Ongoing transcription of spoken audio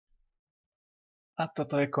A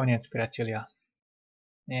toto je koniec, priatelia.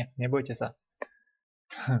 Nie, nebojte sa.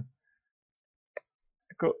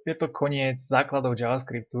 Je to koniec základov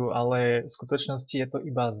JavaScriptu, ale v skutočnosti je to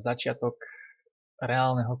iba začiatok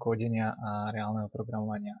reálneho kódenia a reálneho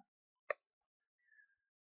programovania.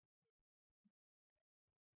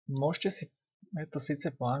 Môžete si, je to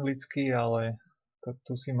síce po anglicky, ale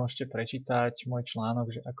tu si môžete prečítať môj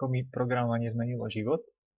článok, že ako mi programovanie zmenilo život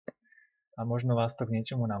a možno vás to k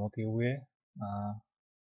niečomu namotivuje a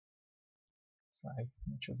sa aj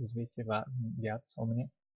niečo dozviete viac o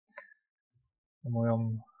mne,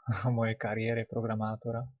 o mojej kariére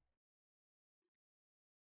programátora.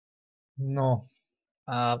 No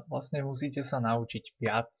a vlastne musíte sa naučiť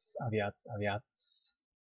viac a viac a viac.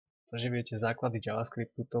 To, že viete základy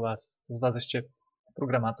JavaScriptu, to z vás ešte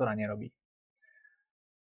programátora nerobí.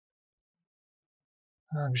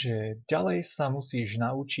 Takže ďalej sa musíš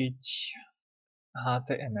naučiť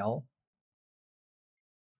HTML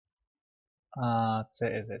a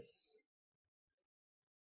CSS.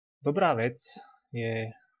 Dobrá vec je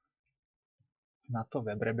na to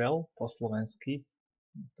WebRebel po slovensky.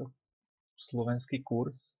 Je to slovenský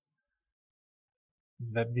kurz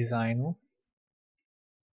webdesignu.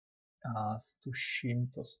 A tuším,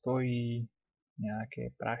 to stojí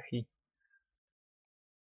nejaké prachy.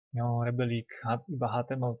 No, rebelík iba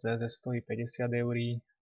HTML CSS stojí 50 €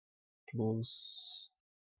 plus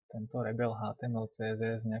tento rebel HTML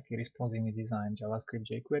CSS, nejaký responsívny design, JavaScript,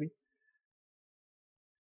 jQuery.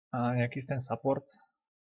 A nejaký ten support?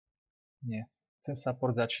 Nie. Ten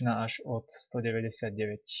support začína až od 199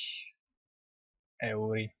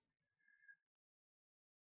 €.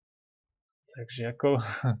 Takže ako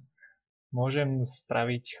môžem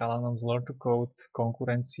spraviť chalanom z Lore to Code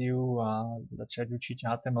konkurenciu a začať učiť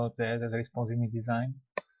HTML, CSS, responsívny design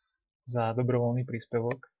za dobrovoľný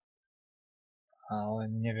príspevok.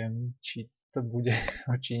 Ale neviem, či to bude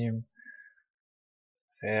voči nim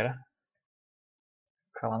fair.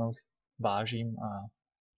 Chalanov vážim a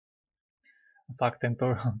fakt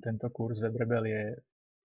tento kurz WebRebel je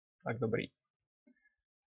fakt dobrý.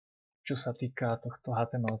 Čo sa týka tohto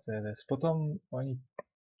HTML, CSS. Potom oni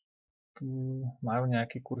majú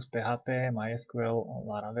nejaký kurz PHP, MySQL,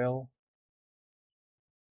 Laravel,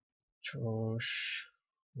 čož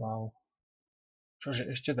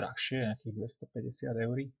je ešte drahšie, nejakých 250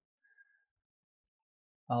 €.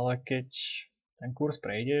 Ale keď ten kurz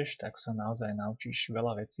prejdeš, tak sa naozaj naučíš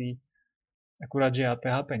veľa vecí. Akurát, že ja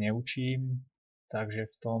PHP neučím,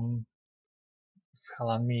 takže v tom s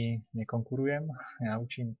chalanmi nekonkurujem. Ja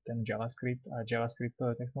učím ten JavaScript a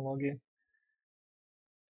JavaScriptové technológie.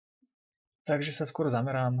 Takže sa skôr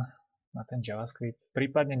zamerám na ten JavaScript.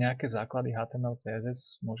 Prípadne nejaké základy HTML,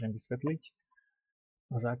 CSS môžem vysvetliť.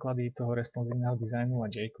 Základy toho responsívneho dizajnu a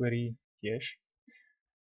jQuery tiež.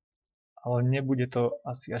 Ale nebude to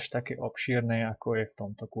asi až také obšírne, ako je v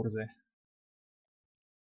tomto kurze.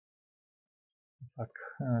 Tak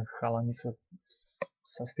chalani sa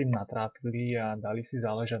s tým natrápili a dali si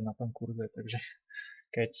záležať na tom kurze, takže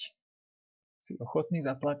keď si ochotný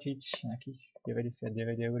zaplatiť nejakých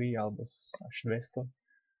 99 € alebo až 200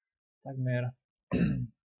 takmer,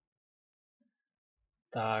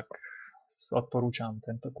 tak odporúčam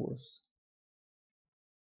tento kurz.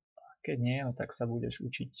 A keď nie, no tak sa budeš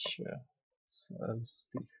učiť z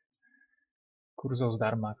tých kurzov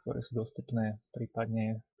zdarma, ktoré sú dostupné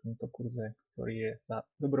prípadne v tomto kurze, ktorý je za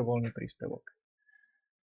dobrovoľný príspevok.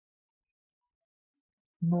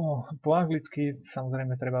 No, po anglicky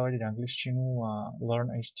samozrejme treba vedieť angličtinu a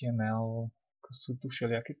Learn HTML, sú tu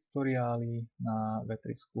všelijaké tutoriály na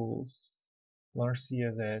V3 Schools, Learn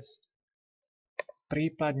CSS,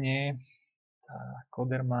 prípadne tá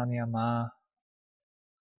Codermania má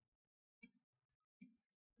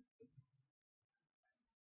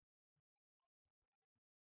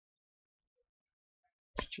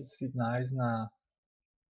ešte si nájsť na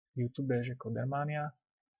YouTube, že Codermania,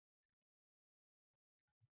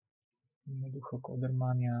 jednoducho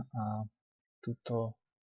Codermania a tuto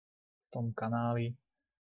v tom kanáli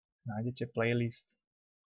nájdete playlist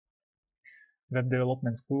Web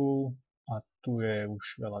Development School a tu je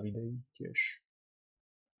už veľa videí tiež.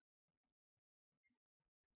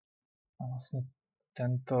 A vlastne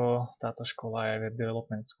táto škola je Web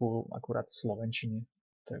Development School akurát v slovenčine,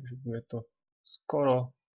 takže bude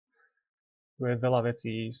veľa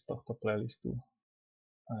vecí z tohto playlistu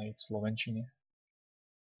aj v slovenčine.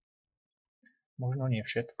 Možno nie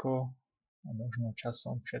všetko, a možno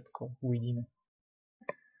časom všetko uvidíme.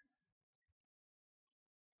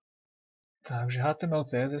 Takže HTML,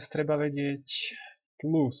 CSS treba vedieť,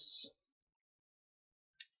 plus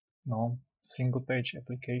single page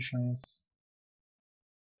applications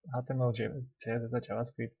HTML, CSS a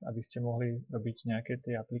JavaScript, aby ste mohli robiť nejaké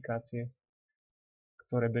tie aplikácie,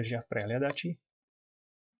 ktoré bežia v prehliadači.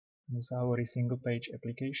 Tu sa hovorí single page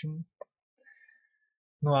application.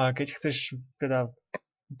 No a keď chceš teda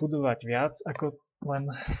budovať viac ako len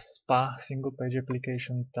SPA single page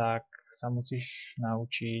application, tak sa musíš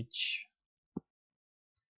naučiť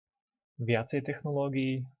viacej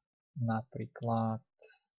technológií. Napríklad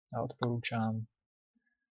ja odporúčam.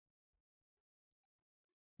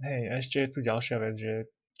 Hej, a ešte je tu ďalšia vec, že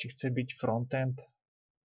či chce byť frontend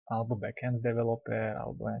alebo backend developer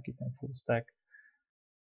alebo nejaký ten full stack.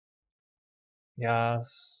 Ja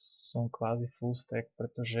som kvázi full stack,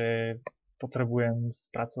 pretože potrebujem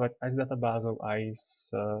pracovať aj s databázou, aj s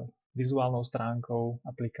vizuálnou stránkou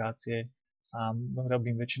aplikácie. Sám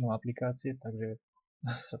robím väčšinu aplikácie, takže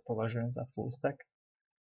sa považujem za full stack.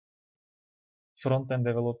 Frontend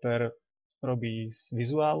developer robí s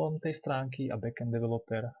vizuálom tej stránky a backend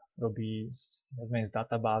developer robí s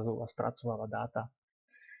databázou a spracováva dáta.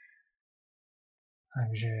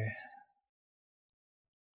 Takže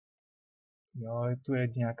tu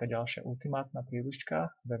je nejaká ďalšia ultimátna príručka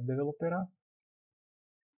web developera,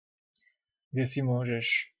 kde si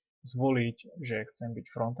môžeš zvoliť, že chcem byť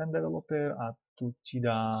frontend developer a tu ti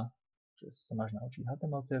dá, že sa máš naučiť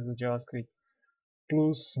HTML, CSS, JavaScript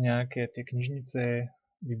plus nejaké tie knižnice,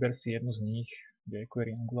 vyber si jednu z nich,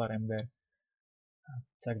 jQuery, Angular, Ember a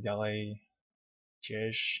tak ďalej.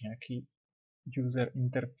 Tiež nejaký user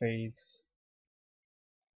interface,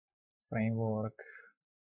 framework,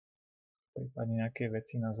 prípadne nejaké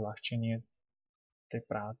veci na zľahčenie tej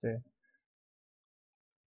práce.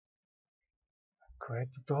 Ako je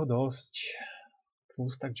tu toho dosť. Full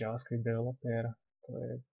stack JavaScript developer, to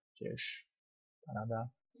je tiež paráda.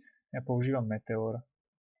 Ja používam Meteor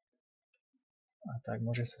a tak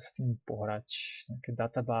môže sa s tým pohrať. Nejaké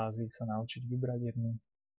databázy sa naučiť vybrať jednu.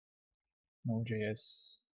 Node.js,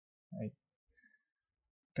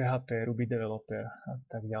 PHP, Ruby developer a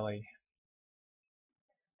tak ďalej.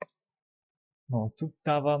 No, tu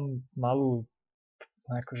dávam malé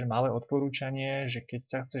odporúčanie, že keď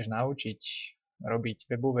sa chceš naučiť robiť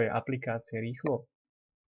webové aplikácie rýchlo,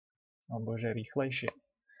 alebo že rýchlejšie,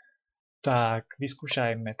 tak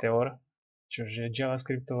vyskúšaj Meteor, čo je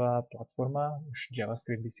JavaScriptová platforma. Už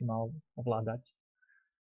JavaScript by si mal ovládať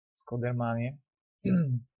z Codermanie.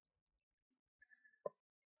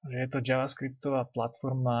 Je to JavaScriptová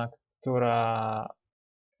platforma, ktorá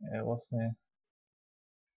je vlastne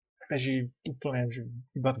beží úplne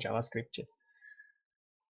iba v JavaScripte.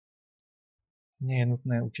 Nie je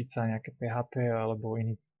nutné učiť sa nejaké PHP alebo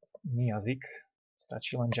iný jazyk.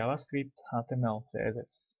 Stačí len JavaScript, HTML,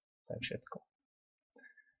 CSS. To je všetko.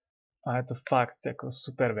 A je to fakt ako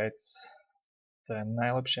super vec. To je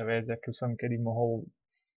najlepšia vec, akú som mohol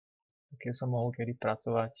kedy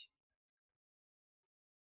pracovať.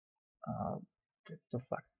 A je to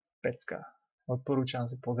fakt pecka. Odporúčam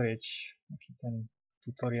si pozrieť nejaký ten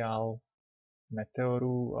tutoriál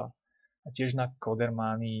Meteoru a tiež na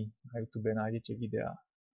Codermanii na YouTube nájdete videá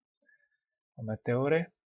o Meteore.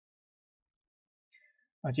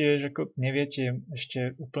 A tiež, ako neviete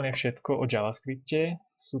ešte úplne všetko o JavaScripte,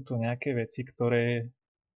 sú tu nejaké veci, ktoré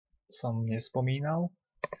som nespomínal.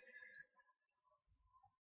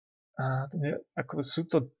 A sú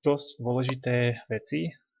to dosť dôležité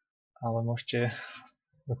veci, ale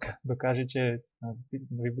dokážete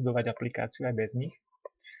vybudovať aplikáciu aj bez nich.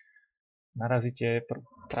 Narazíte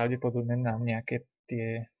pravdepodobne na nejaké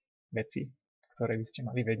tie veci, ktoré by ste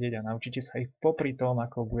mali vedieť a naučíte sa ich popri tom,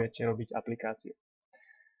 ako budete robiť aplikáciu.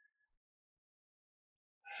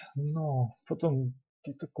 No, potom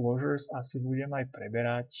tieto closures asi budem aj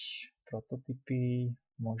preberať, prototypy,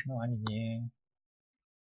 možno ani nie,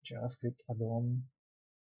 JavaScript a DOM,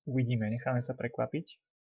 uvidíme, necháme sa prekvapiť.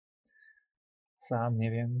 Sám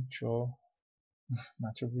neviem, na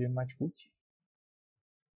čo budem mať chuť.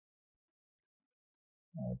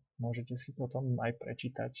 Môžete si potom aj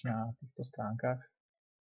prečítať na týchto stránkach.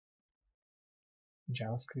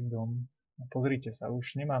 JavaScript DOM. Pozrite sa,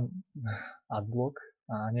 už nemám adblock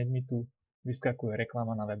a hneď mi tu vyskakuje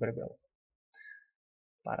reklama na Webrebel.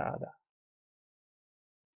 Paráda.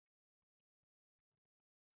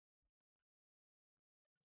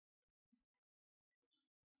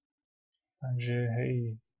 Takže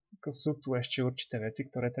hej, sú tu ešte určité veci,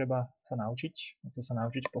 ktoré treba sa naučiť. A to sa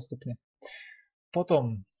naučiť postupne.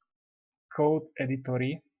 Potom code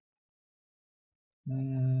editory.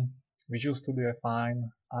 Visual Studio je fajn,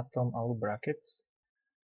 Atom alebo Brackets.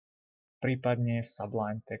 Prípadne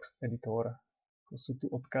Sublime Text Editor. Sú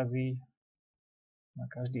tu odkazy na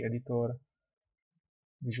každý editor.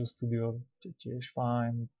 Visual Studio je tiež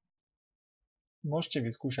fajn. môžete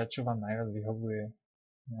vyskúšať, čo vám najviac vyhovuje.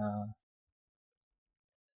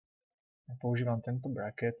 Ja používam tento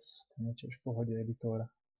brackets, ten je tiež v pohode editor.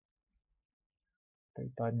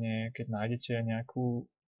 Prípadne, keď nájdete nejakú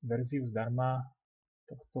verziu zdarma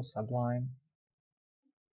tohto Sublime,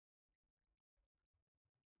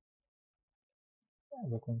 a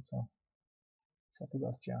dokonca sa to dá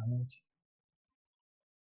stiahnuť.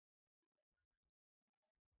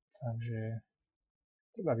 Takže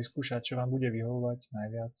treba vyskúšať, čo vám bude vyhovovať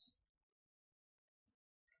najviac.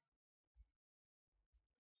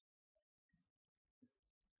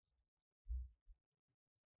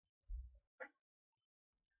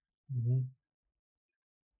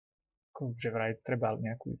 Že vraj treba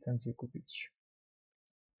nejakú licenciu kúpiť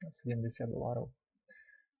na $70.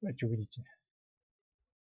 Veď uvidíte.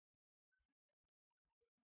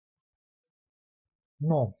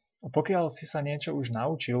 No, a pokiaľ si sa niečo už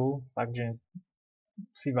naučil, takže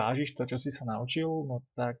si vážiš to, čo si sa naučil, no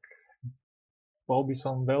tak bol by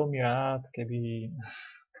som veľmi rád,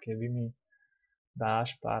 keby mi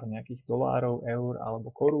dáš pár nejakých dolárov, eur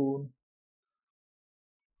alebo korún.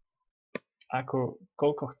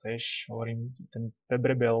 Koľko chceš, hovorím, ten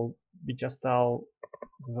WebRebel by ťa stál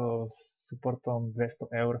so supportom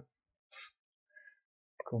 200 eur.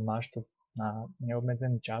 Máš to na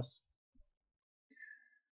neobmedzený čas.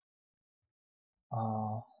 A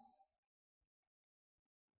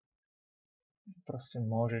proste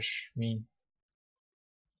môžeš mi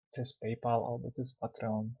cez PayPal alebo cez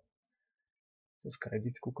Patreon, cez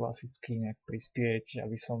kreditku klasicky nejak prispieť,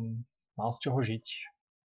 aby som mal z čoho žiť.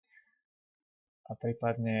 A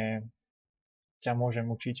prípadne ťa môžem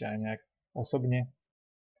učiť aj nejak osobne.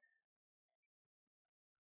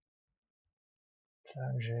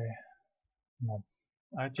 Takže, no.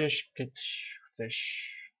 A tiež, keď chceš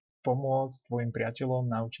pomôcť tvojim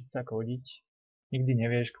priateľom naučiť sa kódiť, nikdy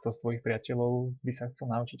nevieš, kto z tvojich priateľov by sa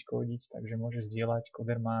chcel naučiť kódiť, takže môžeš zdieľať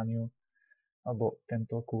Codermaniu alebo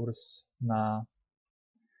tento kurz na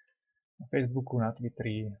Facebooku, na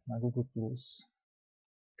Twitteri, na Google+,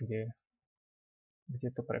 kde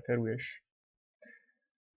to preferuješ.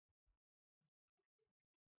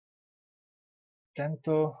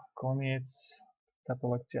 Tento koniec, táto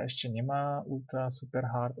lekcia ešte nemá ultra super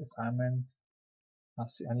hard assignment.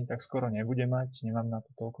 Asi ani tak skoro nebude mať, nemám na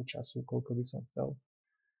to toľko času, koľko by som chcel.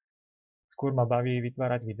 Skôr ma baví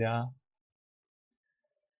vytvárať videá.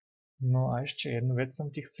 No a ešte jednu vec som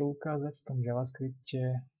ti chcel ukázať v tom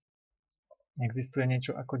JavaScripte. Existuje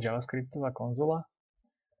niečo ako JavaScriptová konzola.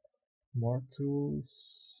 More tools,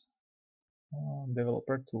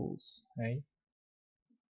 developer tools, hej.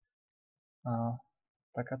 A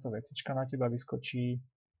takáto vecička na teba vyskočí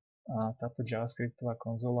a táto JavaScriptová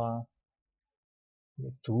konzola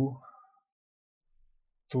je tu.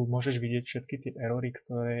 Tu môžeš vidieť všetky tie erory,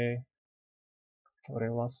 ktoré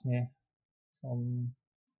vlastne som...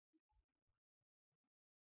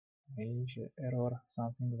 Hej, že error,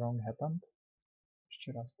 something wrong happened.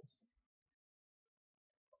 Ešte raz to...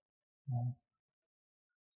 No.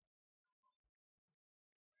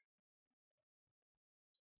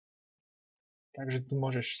 Takže tu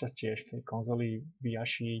môžeš sa tiež v tej konzoli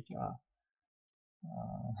vyjašiť a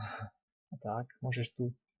tak. Môžeš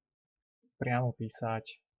tu priamo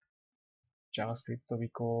písať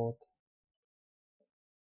JavaScriptový kód.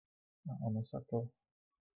 A ono sa to...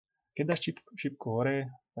 Keď dáš šipku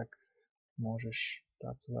hore, tak môžeš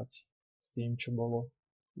pracovať s tým, čo bolo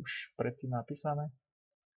už predtým napísané.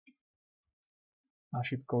 A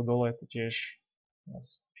šipkou dole to tiež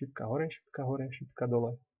šipka hore, šipka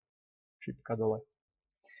dole, šipka dole.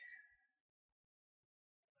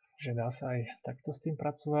 Že dá sa aj takto s tým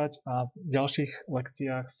pracovať a v ďalších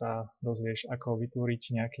lekciách sa dozvieš, ako vytvoriť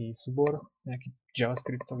nejaký súbor, nejaký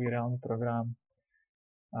JavaScriptový reálny program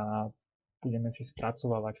a budeme si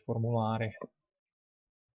spracovávať formuláre.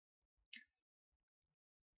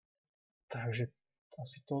 Takže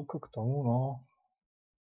asi toľko k tomu, no.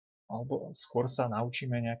 Alebo skôr sa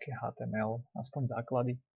naučíme nejaké HTML, aspoň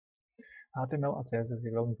základy. HTML a CSS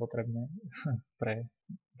je veľmi potrebné pre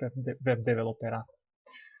web developera.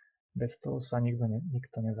 Bez toho sa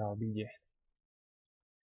nikto nezaobíde.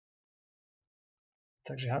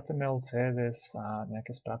 Takže HTML, CSS a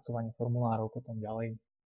nejaké spracovanie formulárov potom ďalej.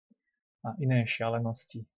 A iné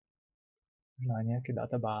šialenosti. Možno aj nejaké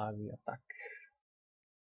databázy a tak.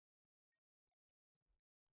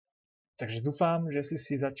 Takže dúfam, že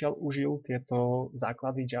si zatiaľ užil tieto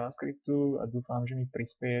základy JavaScriptu a dúfam, že mi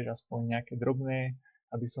prispieješ aspoň nejaké drobné,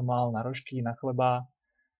 aby som mal na rožky, na chleba.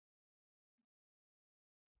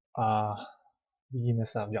 A vidíme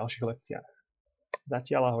sa v ďalších lekciách.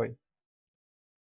 Zatiaľ ahoj.